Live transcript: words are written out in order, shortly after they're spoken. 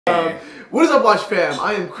What is up, Watch fam?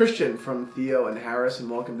 I am Christian from Theo and Harris,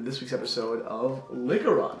 and welcome to this week's episode of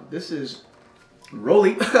Liquor Run. This is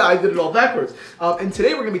Rolly. I did it all backwards. And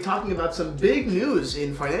today we're going to be talking about some big news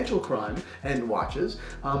in financial crime and watches.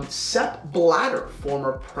 Sepp Blatter,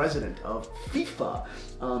 former president of FIFA,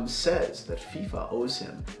 says that FIFA owes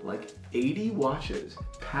him like 80 watches,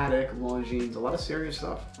 Patek, Longines, a lot of serious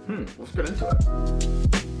stuff. Let's get into it.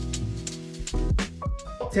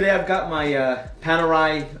 Today I've got my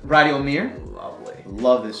Panerai Radiomir. Lovely.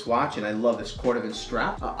 Love this watch, and I love this cordovan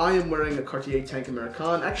strap. I am wearing a Cartier Tank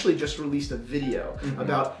American. Actually just released a video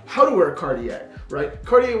about how to wear a Cartier, right?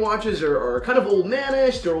 Cartier watches are kind of old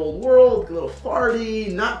manish, they're old world, a little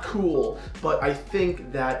farty, not cool, but I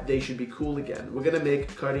think that they should be cool again. We're gonna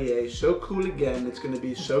make Cartier so cool again, it's gonna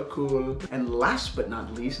be so cool. And last but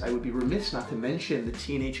not least, I would be remiss not to mention the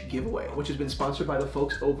TNH giveaway, which has been sponsored by the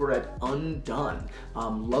folks over at Undone.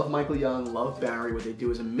 Love Michael Young, love Barry. What they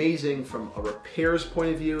do is amazing from a repair's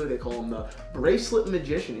point of view. They call him the bracelet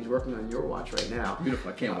magician. He's working on your watch right now.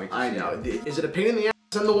 Beautiful, I can't wait to see I know. Is it a pain in the ass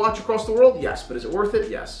to send the watch across the world? Yes, but is it worth it?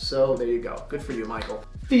 Yes. So there you go. Good for you, Michael.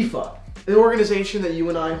 FIFA, an organization that you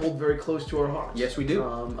and I hold very close to our hearts. Yes, we do.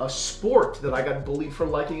 A sport that I got bullied for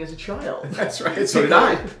liking as a child. That's right, so did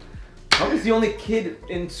I. I was the only kid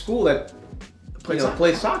in school that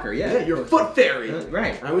played soccer, yeah. Yeah, you're a foot fairy.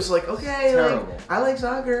 Right. I was like, okay, like, I like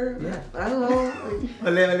soccer. Yeah. I don't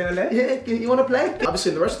know. Yeah, you want to play? Obviously,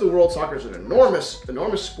 in the rest of the world, soccer is an enormous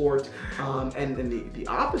sport. And the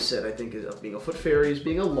opposite, I think, of being a foot fairy is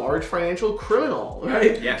being a large financial criminal,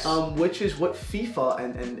 right? Yes. Which is what FIFA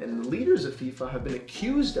and the leaders of FIFA have been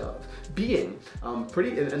accused of being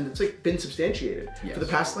and it's like been substantiated for the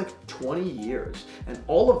past like 20 years. And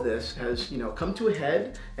all of this has, come to a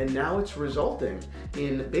head, and now it's resulting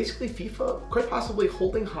in basically FIFA quite possibly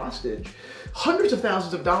holding hostage hundreds of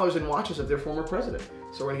thousands of dollars in watches of their former president.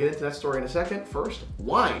 So we're gonna get into that story in a second. First,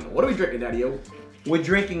 wine. What are we drinking, Daddy-O? We're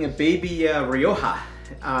drinking a baby Rioja,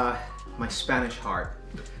 my Spanish heart.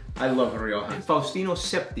 I love Rioja. Faustino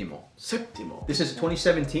Septimo. Septimo. This is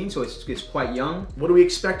 2017, so it's quite young. What do we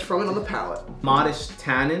expect from it on the palate? Modest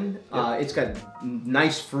tannin. It's got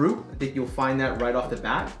nice fruit. I think you'll find that right off the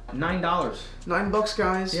bat. $9. $9,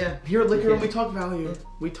 guys. Yeah. Here at Liquor Room, we talk value. Yeah.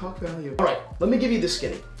 We talk value. All right, let me give you the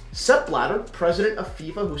skinny. Sepp Blatter, president of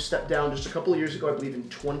FIFA, who stepped down just a couple of years ago, I believe in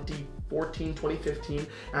 2014, 2015,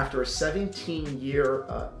 after a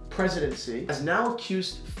 17-year presidency, has now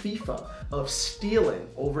accused FIFA of stealing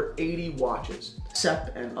over 80 watches.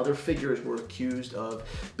 Sepp and other figures were accused of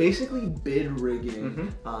basically bid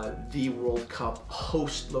rigging the World Cup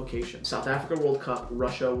host location. South Africa World Cup,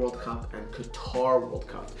 Russia World Cup, and Qatar World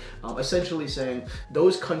Cup. Essentially saying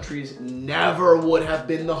those countries never would have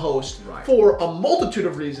been the host for a multitude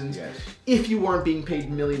of reasons if you weren't being paid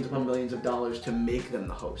millions upon millions of dollars to make them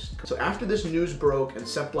the host. So after this news broke and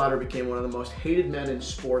Sepp Blatter became one of the most hated men in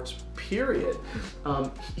sports, period,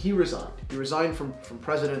 he resigned. He resigned from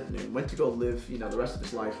president and went to go live, the rest of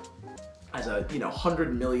his life as a,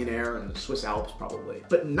 100 millionaire in the Swiss Alps probably.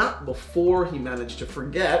 But not before he managed to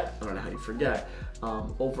forget, I don't know how you forget,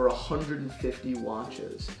 over 150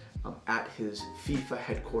 watches at his FIFA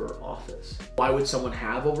headquarter office. Why would someone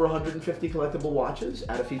have over 150 collectible watches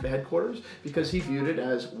at a FIFA headquarters? Because he viewed it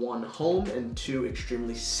as one, home, and two,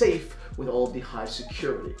 extremely safe with all of the high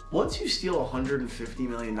security. Once you steal $150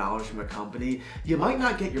 million from a company, you might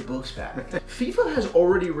not get your books back. FIFA has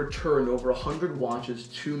already returned over 100 watches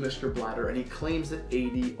to Mr. Blatter, and he claims that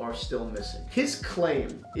 80 are still missing. His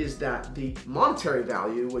claim is that the monetary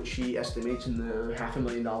value, which he estimates in the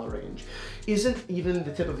 $500,000 range, isn't even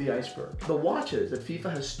the tip of the iceberg. The watches that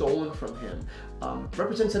FIFA has stolen from him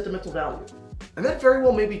represent sentimental value. And that very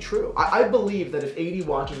well may be true. I believe that if 80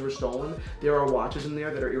 watches were stolen, there are watches in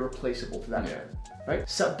there that are irreplaceable to that man. Right?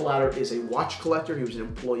 Sepp Blatter is a watch collector. He was an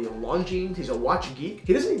employee of Longines. He's a watch geek.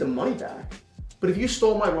 He doesn't need the money back. But if you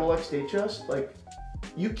stole my Rolex Datejust, like,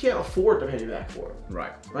 you can't afford to pay me back for it.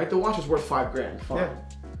 Right? The watch is worth $5 grand. Fine. Yeah.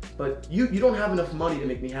 But you don't have enough money to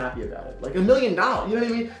make me happy about it. Like $1 million, you know what I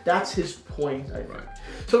mean? That's his point, I think.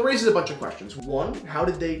 So it raises a bunch of questions. One, how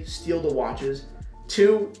did they steal the watches?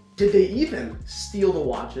 Two, did they even steal the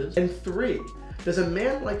watches? And three, does a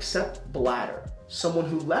man like Sepp Blatter, someone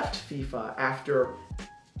who left FIFA after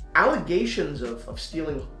allegations of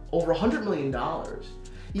stealing over $100 million,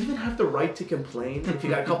 even have the right to complain if you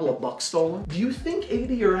got a couple of bucks stolen? Do you think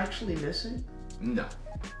 80 are actually missing? No.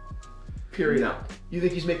 Period. No. You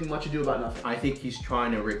think he's making much ado about nothing? I think he's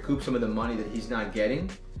trying to recoup some of the money that he's not getting,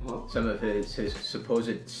 some of his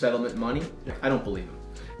supposed settlement money. I don't believe him.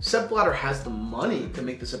 Sepp Blatter has the money to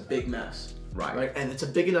make this a big mess. Right. And it's a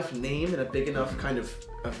big enough name and a big enough kind of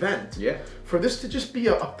event Yeah. for this to just be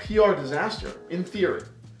a PR disaster, in theory.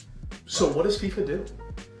 So what does FIFA do?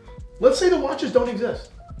 Let's say the watches don't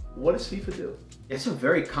exist. What does FIFA do? It's a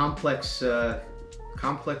very complex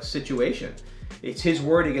situation. It's his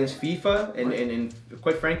word against FIFA, and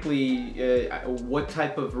quite frankly, what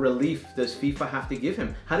type of relief does FIFA have to give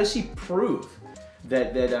him? How does he prove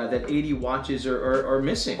that 80 watches are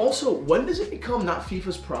missing? Also, when does it become not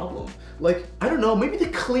FIFA's problem? Like, I don't know, maybe the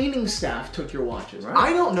cleaning staff took your watches. Right.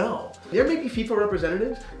 I don't know. There may be FIFA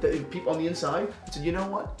representatives, that people on the inside, that said, you know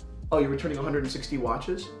what? Oh, you're returning 160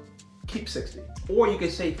 watches? Keep 60. Or you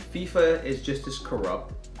could say FIFA is just as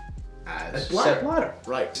corrupt as Blatter. Sepp Blatter.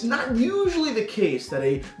 Right. It's not usually the case that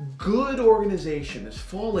a good organization is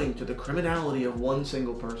falling to the criminality of one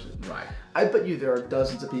single person. Right. I bet you there are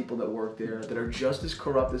dozens of people that work there that are just as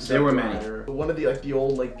corrupt as Sepp There were Blatter. One of the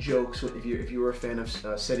old jokes, if you were a fan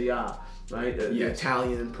of Serie A, right? The Yes.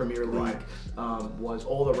 Italian Premier League, was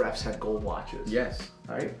all the refs had gold watches. Yes.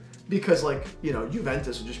 Right? Because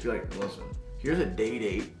Juventus would just be like, listen, here's a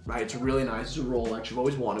date, right? It's really nice. It's a Rolex. You've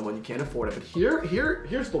always wanted one. You can't afford it. But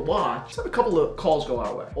here's the watch. Let's have a couple of calls go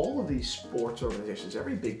our way. All of these sports organizations,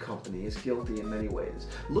 every big company is guilty in many ways.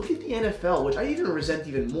 Look at the NFL, which I even resent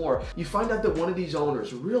even more. You find out that one of these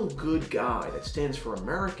owners, a real good guy that stands for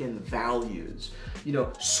American values,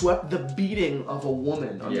 swept the beating of a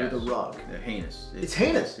woman under the rug. They're heinous. It's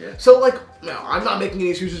heinous. Yeah. So, I'm not making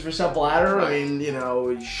any excuses for Sepp Blatter. Right. I mean,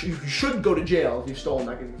 you should go to jail if you've stolen,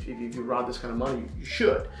 if you robbed this kind of money. You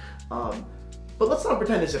should. But let's not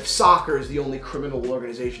pretend as if soccer is the only criminal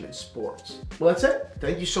organization in sports. Well, that's it.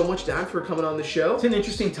 Thank you so much, Dan, for coming on the show. It's an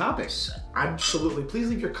interesting topic. Absolutely. Please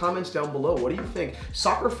leave your comments down below. What do you think?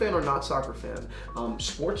 Soccer fan or not soccer fan?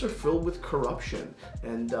 Sports are filled with corruption,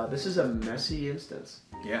 and this is a messy instance.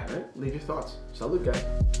 Yeah. All right? Leave your thoughts. Salute, guys.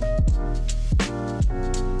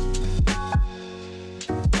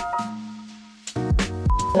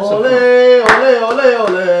 Ole, ole,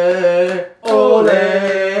 ole, ole.